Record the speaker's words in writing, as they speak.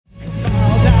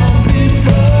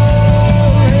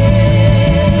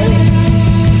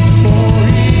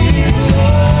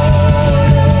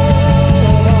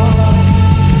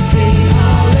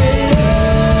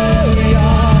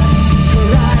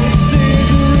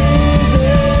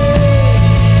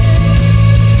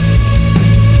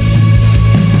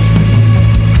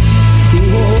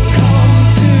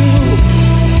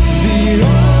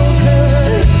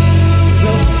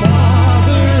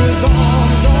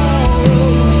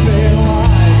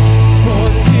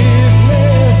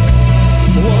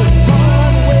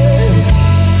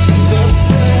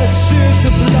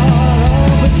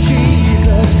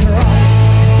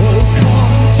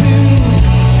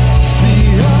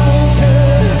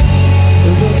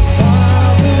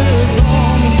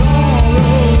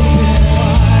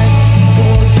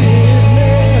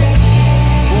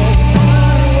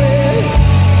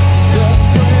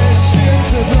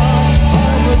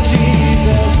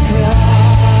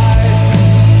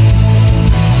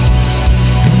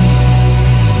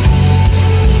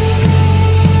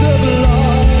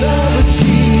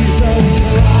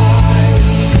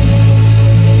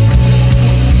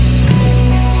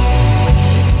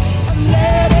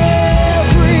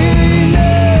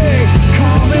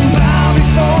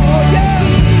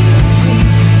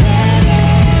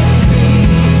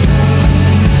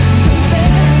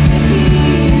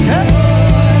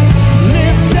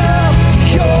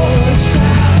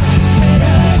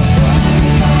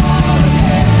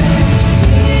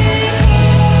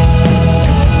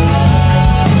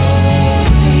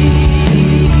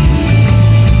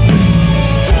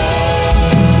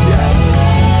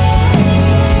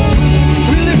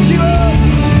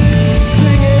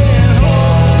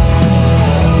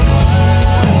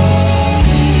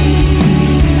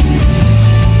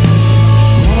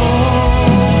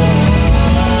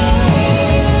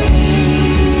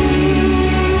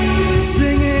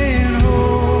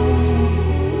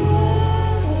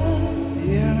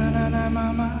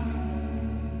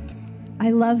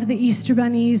love the Easter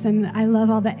bunnies and I love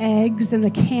all the eggs and the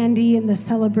candy and the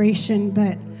celebration,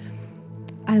 but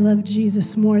I love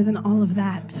Jesus more than all of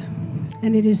that.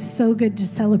 And it is so good to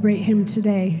celebrate him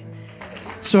today.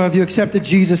 So have you accepted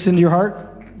Jesus into your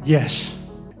heart? Yes.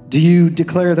 Do you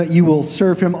declare that you will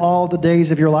serve him all the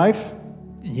days of your life?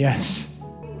 Yes.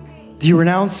 Do you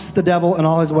renounce the devil and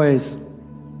all his ways?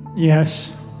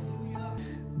 Yes.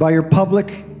 By your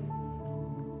public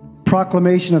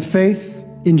proclamation of faith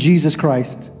in Jesus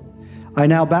Christ, I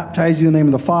now baptize you in the name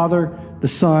of the Father, the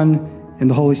Son, and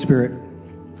the Holy Spirit.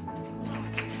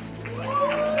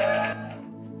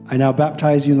 I now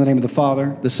baptize you in the name of the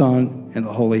Father, the Son, and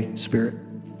the Holy Spirit.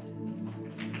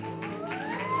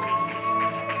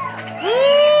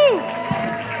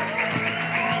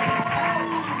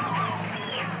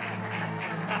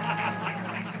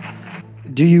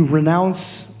 Do you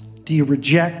renounce? Do you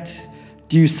reject?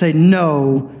 Do you say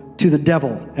no to the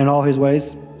devil and all his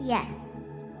ways? Yes.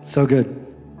 So good.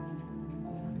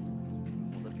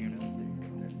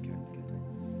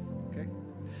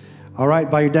 All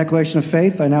right, by your declaration of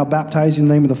faith, I now baptize you in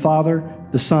the name of the Father,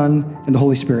 the Son, and the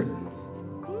Holy Spirit.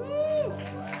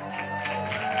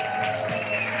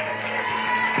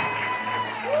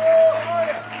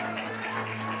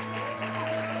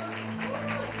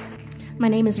 My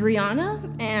name is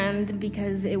Rihanna, and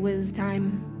because it was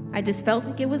time, I just felt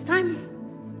like it was time.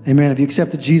 Amen. Have you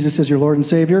accepted Jesus as your Lord and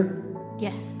Savior?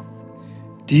 Yes.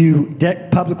 Do you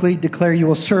publicly declare you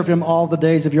will serve him all the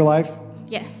days of your life?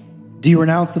 Yes. Do you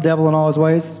renounce the devil and all his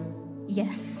ways?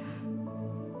 Yes.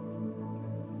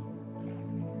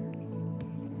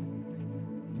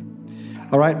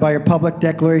 All right, by your public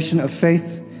declaration of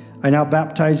faith, I now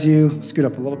baptize you. Scoot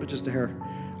up a little bit, just a hair.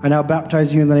 I now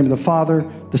baptize you in the name of the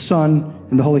Father, the Son,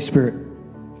 and the Holy Spirit.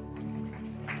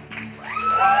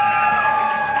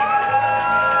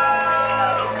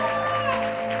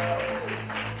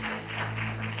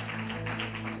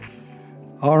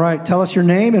 All right, tell us your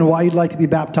name and why you'd like to be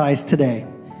baptized today.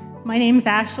 My name's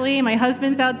Ashley. My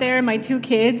husband's out there, my 2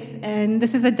 kids, and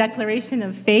this is a declaration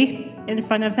of faith in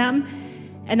front of them.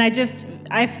 And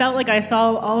I felt like I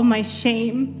saw all of my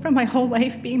shame from my whole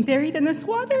life being buried in this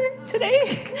water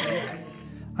today.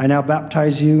 I now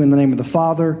baptize you in the name of the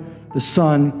Father, the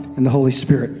Son, and the Holy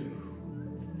Spirit.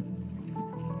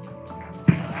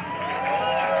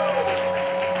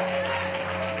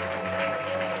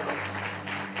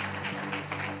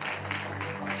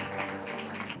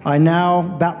 I now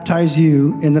baptize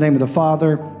you in the name of the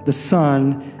Father, the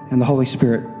Son, and the Holy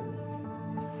Spirit.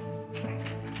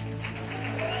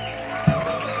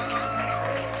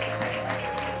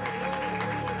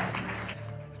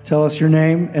 Tell us your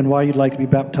name and why you'd like to be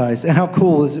baptized. And how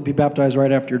cool is it to be baptized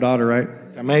right after your daughter, right?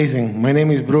 It's amazing. My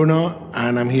name is Bruno,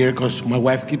 and I'm here because my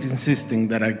wife keeps insisting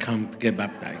that I come to get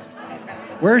baptized.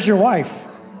 Where's your wife?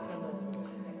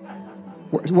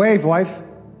 Wave, wife.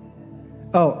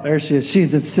 Oh, there she is.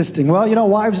 She's insisting. Well, you know,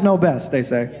 wives know best, they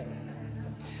say.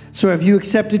 So have you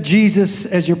accepted Jesus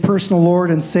as your personal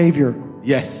Lord and Savior?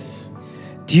 Yes.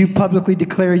 Do you publicly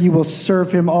declare you will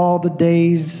serve him all the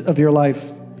days of your life?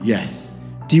 Yes.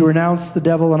 Do you renounce the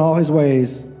devil and all his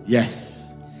ways?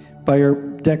 Yes. By your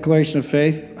declaration of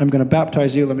faith, I'm going to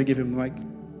baptize you. Let me give him the mic.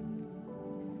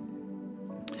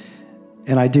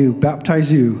 And I do baptize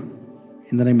you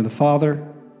in the name of the Father,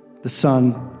 the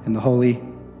Son, and the Holy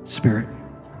Spirit.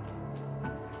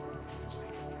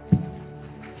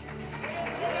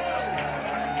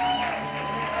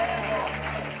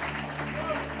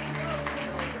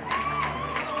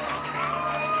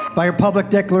 By your public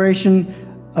declaration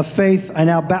of faith, I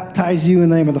now baptize you in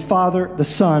the name of the Father, the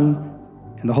Son,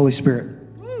 and the Holy Spirit.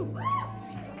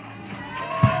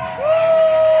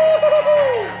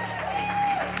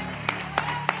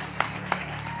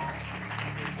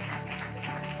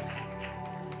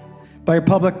 By your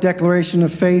public declaration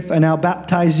of faith, I now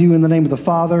baptize you in the name of the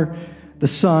Father, the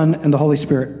Son, and the Holy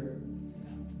Spirit.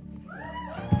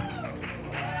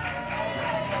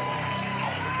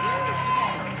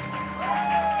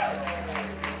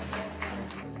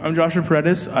 I'm Joshua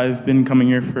Paredes. I've been coming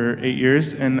here for 8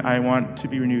 years, and I want to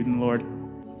be renewed in the Lord.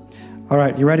 All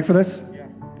right, you ready for this? Yeah.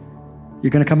 You're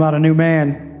going to come out a new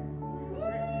man.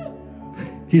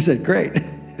 He said, great.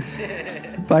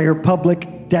 By your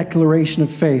public declaration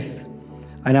of faith,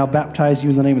 I now baptize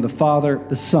you in the name of the Father,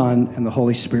 the Son, and the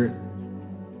Holy Spirit.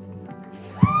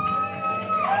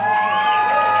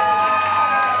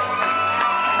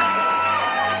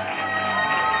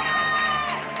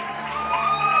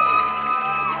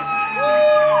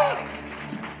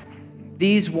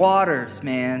 These waters,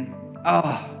 man.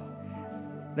 Oh,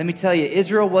 let me tell you,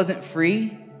 Israel wasn't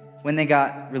free when they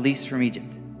got released from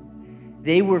Egypt.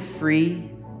 They were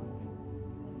free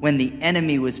when the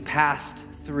enemy was passed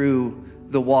through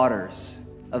the waters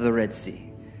of the Red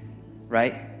Sea,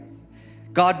 right?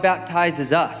 God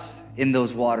baptizes us in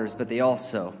those waters, but they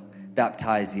also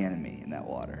baptize the enemy in that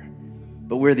water.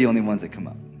 But we're the only ones that come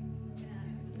up.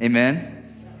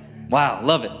 Amen? Wow,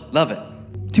 love it, love it.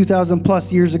 2,000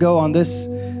 plus years ago on this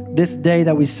day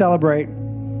that we celebrate,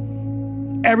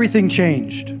 everything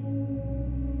changed.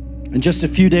 And just a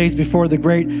few days before the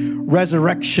great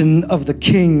resurrection of the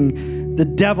King, the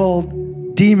devil,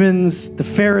 demons, the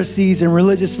Pharisees, and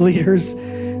religious leaders,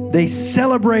 they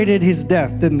celebrated his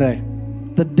death, didn't they?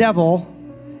 The devil,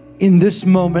 in this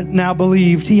moment, now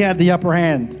believed he had the upper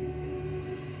hand.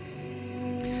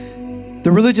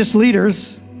 The religious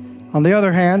leaders, on the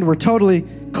other hand, were totally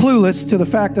clueless to the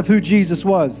fact of who Jesus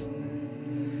was.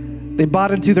 They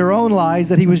bought into their own lies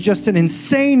that he was just an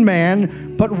insane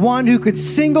man, but one who could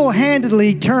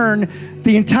single-handedly turn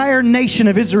the entire nation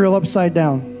of Israel upside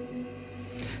down.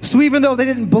 So even though they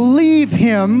didn't believe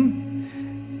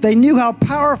him, they knew how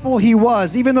powerful he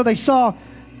was. Even though they saw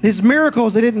his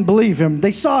miracles, they didn't believe him.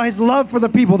 They saw his love for the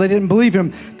people, they didn't believe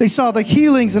him. They saw the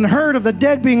healings and heard of the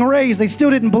dead being raised, they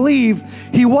still didn't believe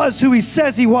he was who he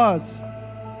says he was.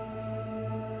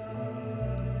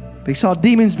 They saw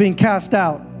demons being cast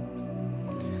out.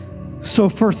 So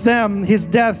for them, his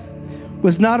death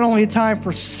was not only a time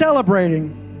for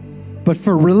celebrating, but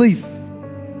for relief.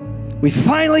 We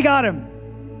finally got him.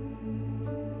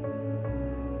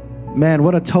 Man,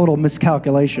 what a total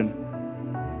miscalculation.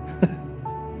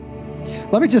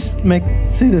 Let me just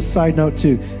say this side note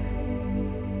too.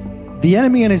 The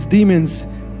enemy and his demons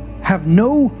have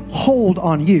no hold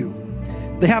on you.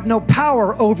 They have no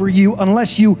power over you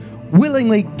unless you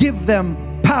willingly give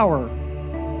them power.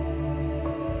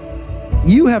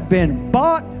 You have been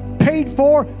bought, paid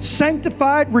for,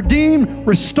 sanctified, redeemed,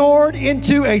 restored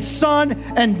into a son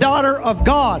and daughter of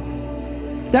God.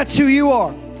 That's who you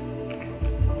are.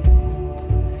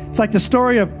 It's like the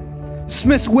story of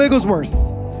Smith Wigglesworth,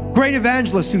 great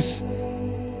evangelist who's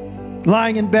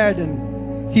lying in bed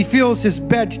and he feels his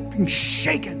bed being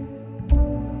shaken.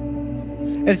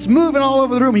 And it's moving all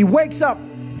over the room. He wakes up.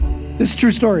 This is a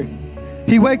true story.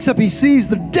 He wakes up, he sees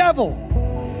the devil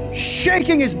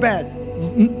shaking his bed.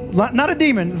 Not a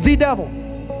demon, the devil.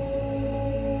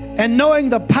 And knowing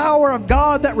the power of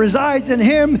God that resides in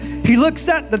him, he looks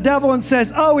at the devil and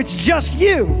says, "Oh, it's just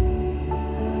you."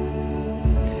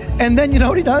 And then you know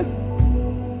what he does?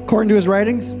 According to his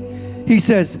writings, he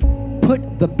says,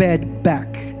 "Put the bed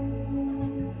back."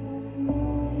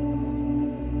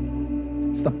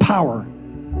 It's the power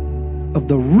of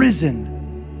the risen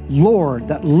Lord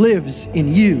that lives in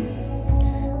you.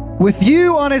 With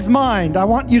you on his mind, I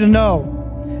want you to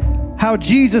know how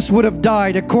Jesus would have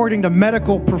died according to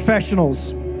medical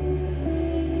professionals.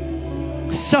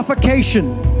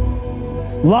 Suffocation,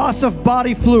 loss of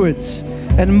body fluids,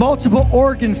 and multiple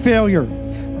organ failure.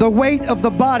 The weight of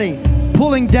the body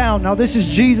pulling down. Now this is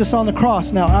Jesus on the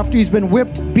cross now. After he's been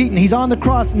whipped, beaten, he's on the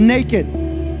cross naked.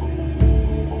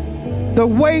 The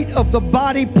weight of the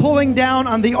body pulling down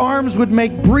on the arms would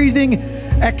make breathing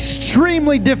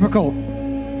extremely difficult.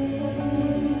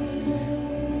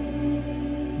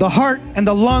 The heart and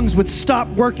the lungs would stop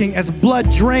working as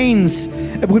blood drains.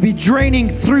 It would be draining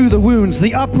through the wounds.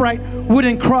 The upright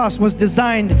wooden cross was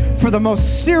designed for the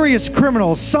most serious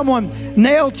criminals. Someone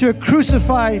nailed to a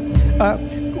crucified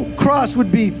cross would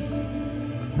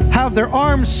have their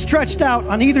arms stretched out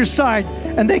on either side,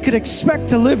 and they could expect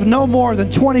to live no more than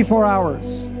 24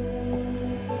 hours.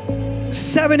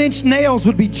 7-inch nails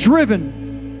would be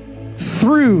driven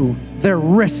through their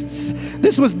wrists.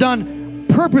 This was done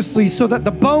purposely so that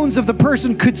the bones of the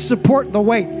person could support the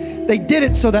weight. They did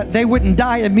it so that they wouldn't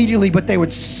die immediately, but they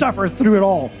would suffer through it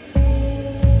all.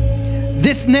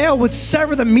 This nail would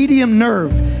sever the median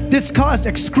nerve. This caused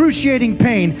excruciating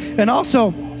pain and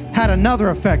also had another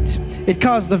effect. It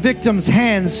caused the victim's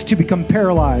hands to become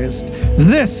paralyzed.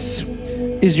 This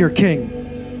is your king.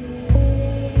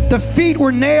 The feet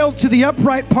were nailed to the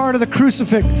upright part of the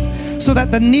crucifix so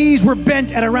that the knees were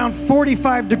bent at around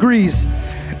 45 degrees.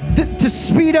 To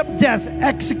speed up death,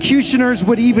 executioners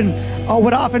would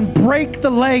often break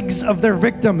the legs of their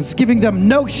victims, giving them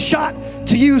no shot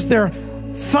to use their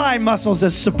thigh muscles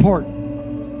as support.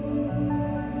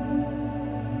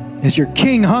 As your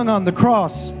king hung on the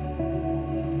cross,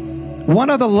 one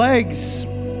of the legs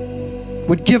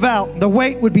would give out. The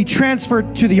weight would be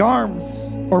transferred to the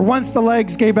arms, or once the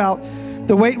legs gave out,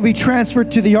 the weight would be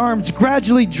transferred to the arms,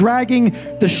 gradually dragging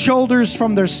the shoulders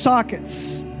from their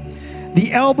sockets.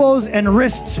 The elbows and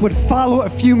wrists would follow a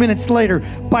few minutes later.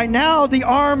 By now, the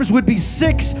arms would be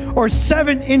 6 or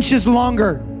 7 inches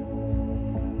longer.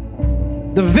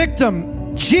 The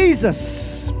victim,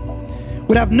 Jesus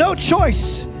would have no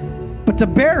choice but to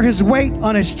bear his weight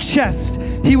on his chest.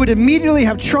 He would immediately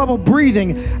have trouble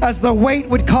breathing as the weight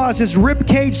would cause his rib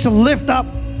cage to lift up,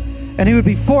 and he would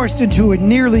be forced into a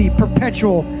nearly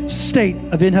perpetual state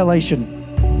of inhalation.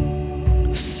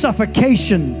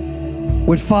 Suffocation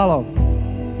would follow.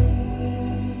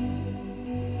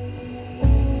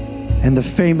 And the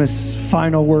famous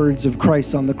final words of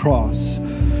Christ on the cross,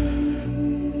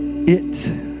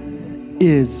 "It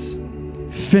is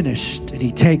finished," and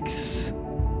he takes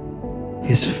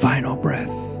his final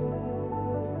breath.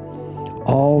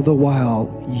 All the while,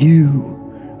 you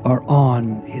are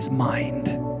on his mind.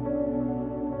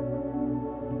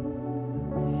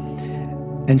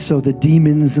 And so the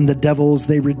demons and the devils,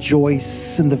 they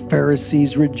rejoice, and the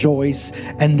Pharisees rejoice,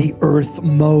 and the earth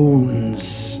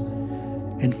moans.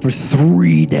 And for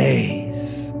 3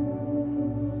 days,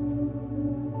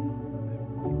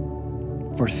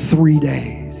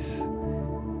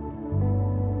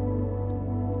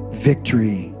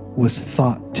 victory was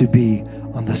thought to be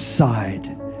on the side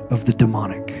of the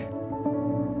demonic.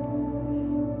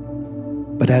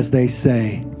 But as they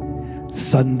say,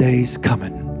 Sunday's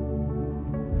coming.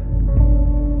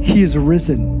 He is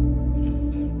risen.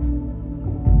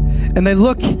 And they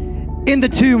look in the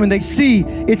tomb and they see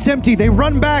it's empty. They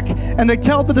run back and they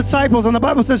tell the disciples, and the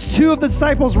Bible says 2 of the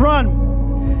disciples run,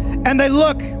 and they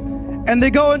look and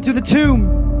they go into the tomb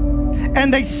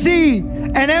and they see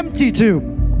an empty tomb.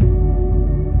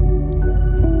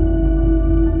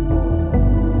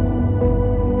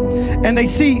 And they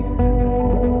see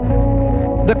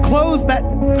the clothes that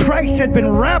Christ had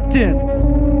been wrapped in.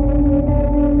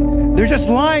 They're just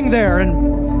lying there,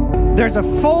 and there's a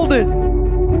folded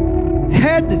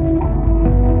head.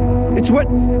 It's what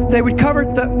they would cover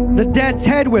the dead's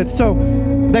head with. So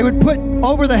they would put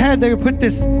over the head, they would put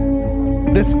this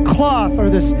cloth or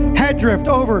this head drift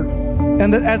over,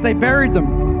 and as they buried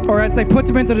them or as they put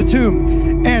them into the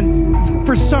tomb. And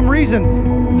for some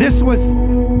reason, this was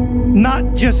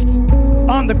not just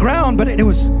on the ground, but it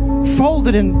was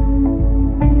folded and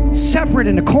separate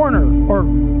in a corner or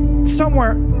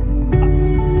somewhere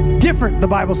different, the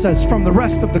Bible says, from the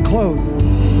rest of the clothes.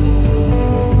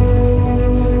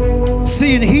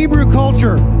 See, in Hebrew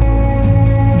culture,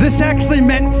 this actually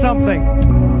meant something.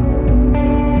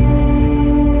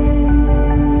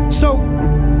 So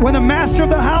when the master of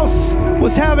the house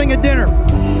was having a dinner,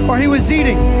 or he was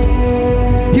eating,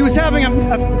 he was having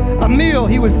a meal,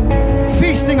 he was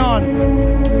feasting on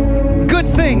good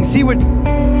things, he would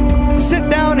sit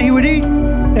down and he would eat,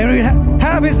 and he would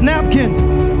have his napkin.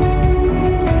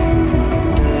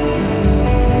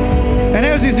 And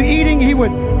as he was eating, he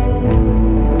would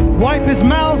wipe his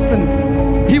mouth, and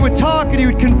he would talk, and he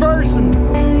would converse, and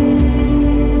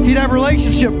he'd have a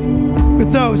relationship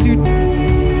with those.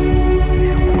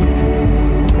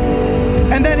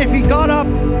 And then if he got up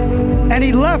and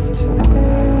he left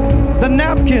the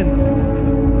napkin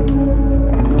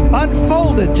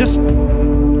unfolded just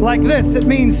like this, it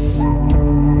means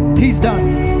he's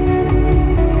done.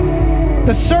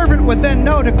 The servant would then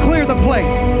know to clear the plate.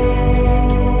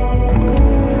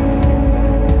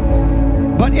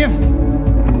 But if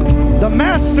the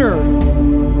master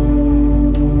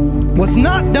was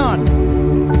not done,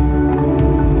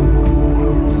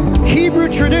 Hebrew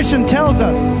tradition tells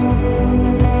us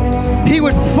he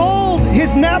would fold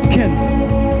his napkin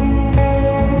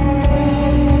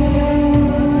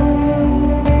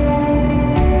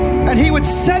and he would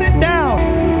set it down.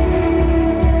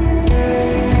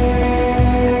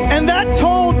 And that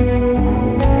told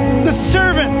the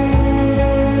servant,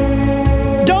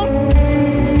 don't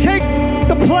take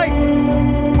the plate.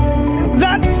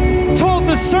 That told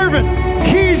the servant,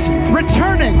 he's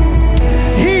returning.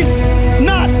 He's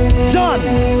not done.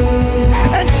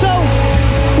 And so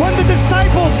when the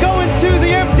disciples go into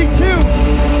the empty tomb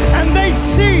and they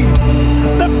see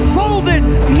the folded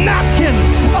napkin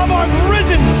of our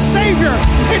risen Savior,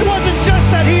 it wasn't just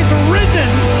that he's risen,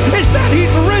 it's that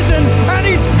he's risen and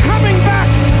he's coming back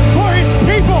for his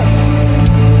people.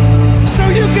 So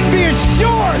you can be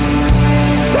assured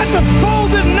that the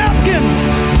folded napkin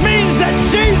means that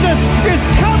Jesus is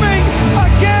coming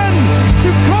again to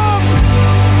come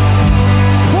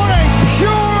for a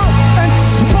pure and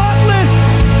spotless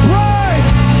bride.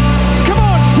 Come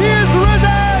on, he is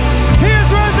risen. He is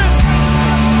risen.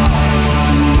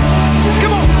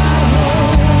 Come on.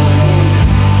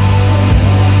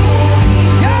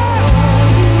 Yeah.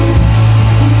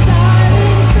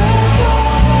 Silence the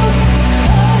ghost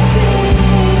of sin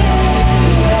and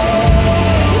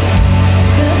grave.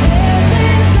 The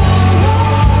heavens are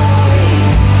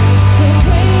roaring.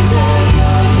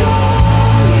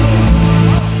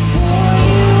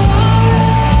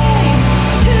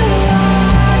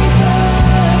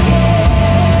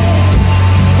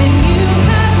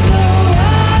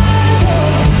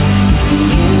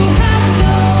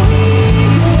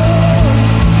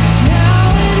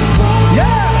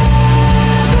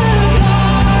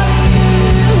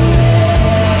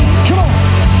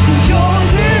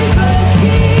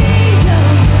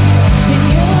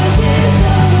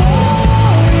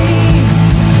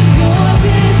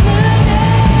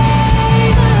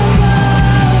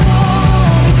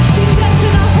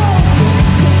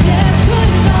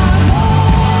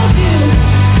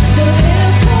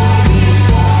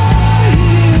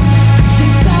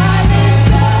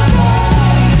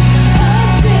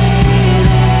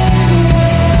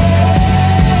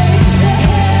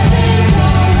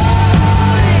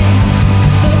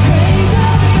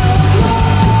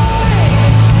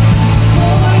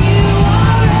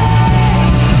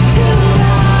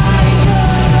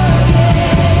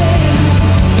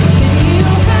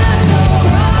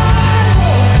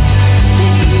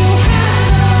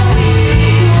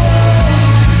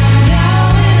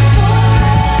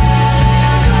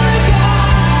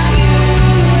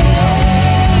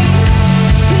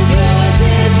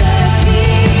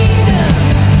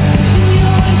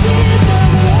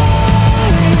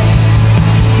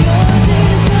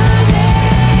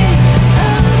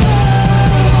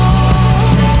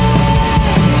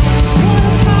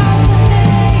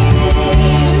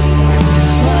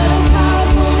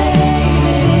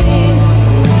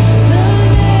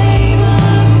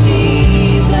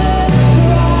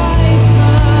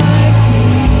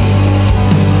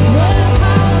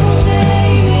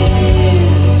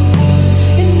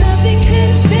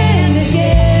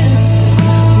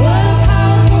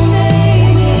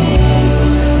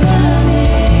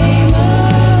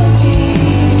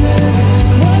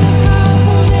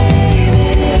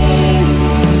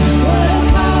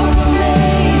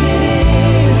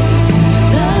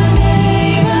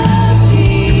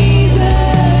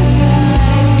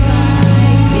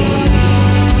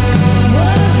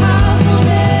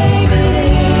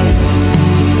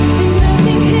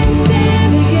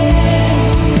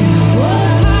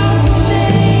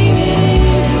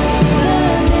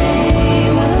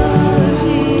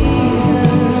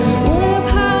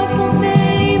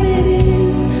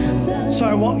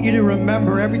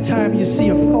 remember every time you see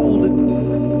a folded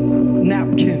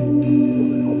napkin,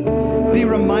 be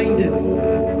reminded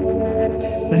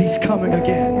that he's coming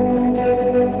again.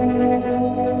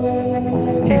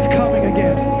 He's coming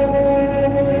again.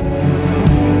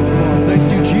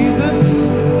 Thank you, Jesus.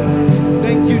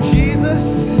 Thank you,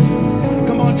 Jesus.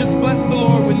 Come on, just bless the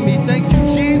Lord with me. Thank you,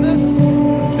 Jesus.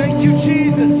 Thank you,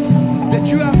 Jesus,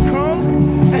 that you have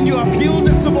come and you have healed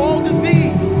us of all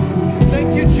disease.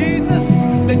 Thank you, Jesus,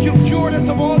 that you've cured us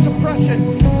of all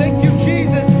depression. Thank you,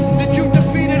 Jesus, that you've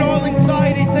defeated all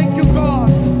anxiety. Thank you, God,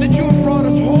 that you have brought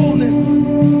us wholeness.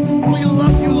 We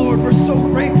love you, Lord. We're so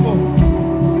grateful.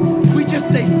 We just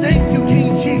say thank you,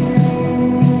 King Jesus.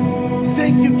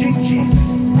 Thank you, King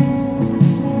Jesus.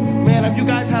 Man, have you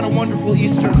guys had a wonderful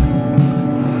Easter?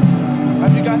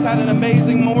 Have you guys had an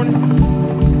amazing morning?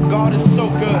 God is so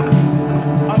good.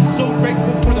 I'm so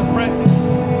grateful for the presence.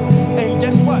 And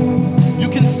guess what? You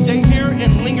can stay here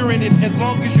and linger in it as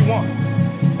long as you want.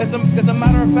 As a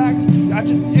matter of fact,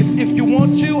 if you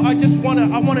want to,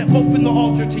 I want to open the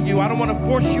altar to you. I don't want to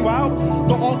force you out.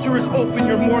 The altar is open.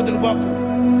 You're more than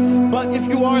welcome. But if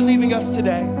you are leaving us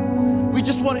today, we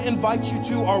just want to invite you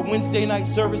to our Wednesday night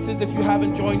services. If you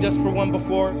haven't joined us for one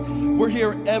before, we're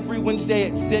here every Wednesday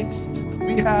at 6.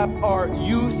 We have our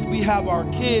youth, we have our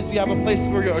kids, we have a place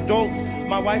for your adults.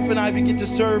 My wife and I, we get to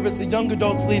serve as the young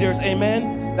adults leaders.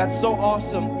 Amen. That's so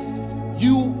awesome.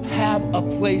 You have a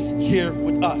place here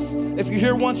with us. If you're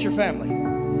here once, you're family.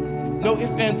 No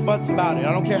ifs, ands, buts about it.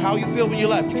 I don't care how you feel when you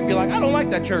left. You can be like, I don't like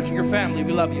that church. You're family.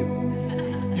 We love you.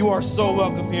 You are so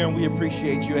welcome here and we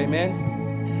appreciate you. Amen.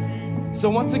 So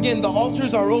once again, the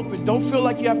altars are open. Don't feel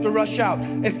like you have to rush out.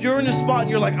 If you're in a spot and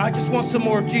you're like, I just want some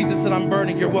more of Jesus and I'm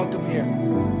burning, you're welcome here.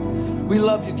 We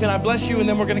love you. Can I bless you? And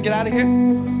then we're going to get out of here.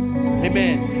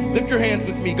 Amen. Lift your hands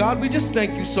with me. God, we just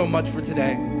thank you so much for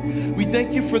today. We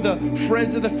thank you for the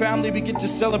friends of the family we get to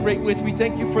celebrate with. We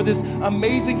thank you for this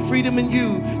amazing freedom in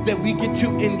you that we get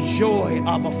to enjoy,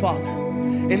 Abba Father.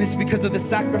 And it's because of the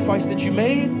sacrifice that you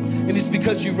made, and it's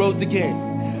because you rose again.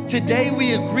 Today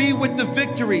we agree with the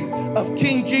victory of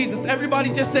King Jesus.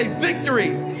 Everybody just say victory.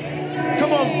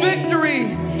 Come on, victory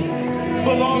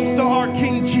belongs to our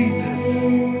King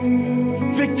Jesus.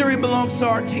 Victory belongs to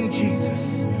our King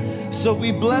Jesus. So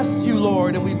we bless you,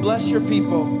 Lord, and we bless your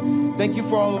people. Thank you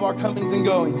for all of our comings and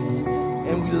goings.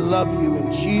 And we love you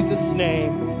in Jesus'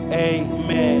 name.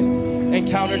 Amen.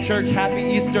 Encounter Church, happy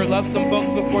Easter. Love some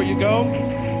folks before you go.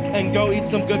 And go eat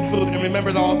some good food. And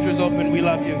remember, the altar is open. We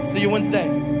love you. See you Wednesday.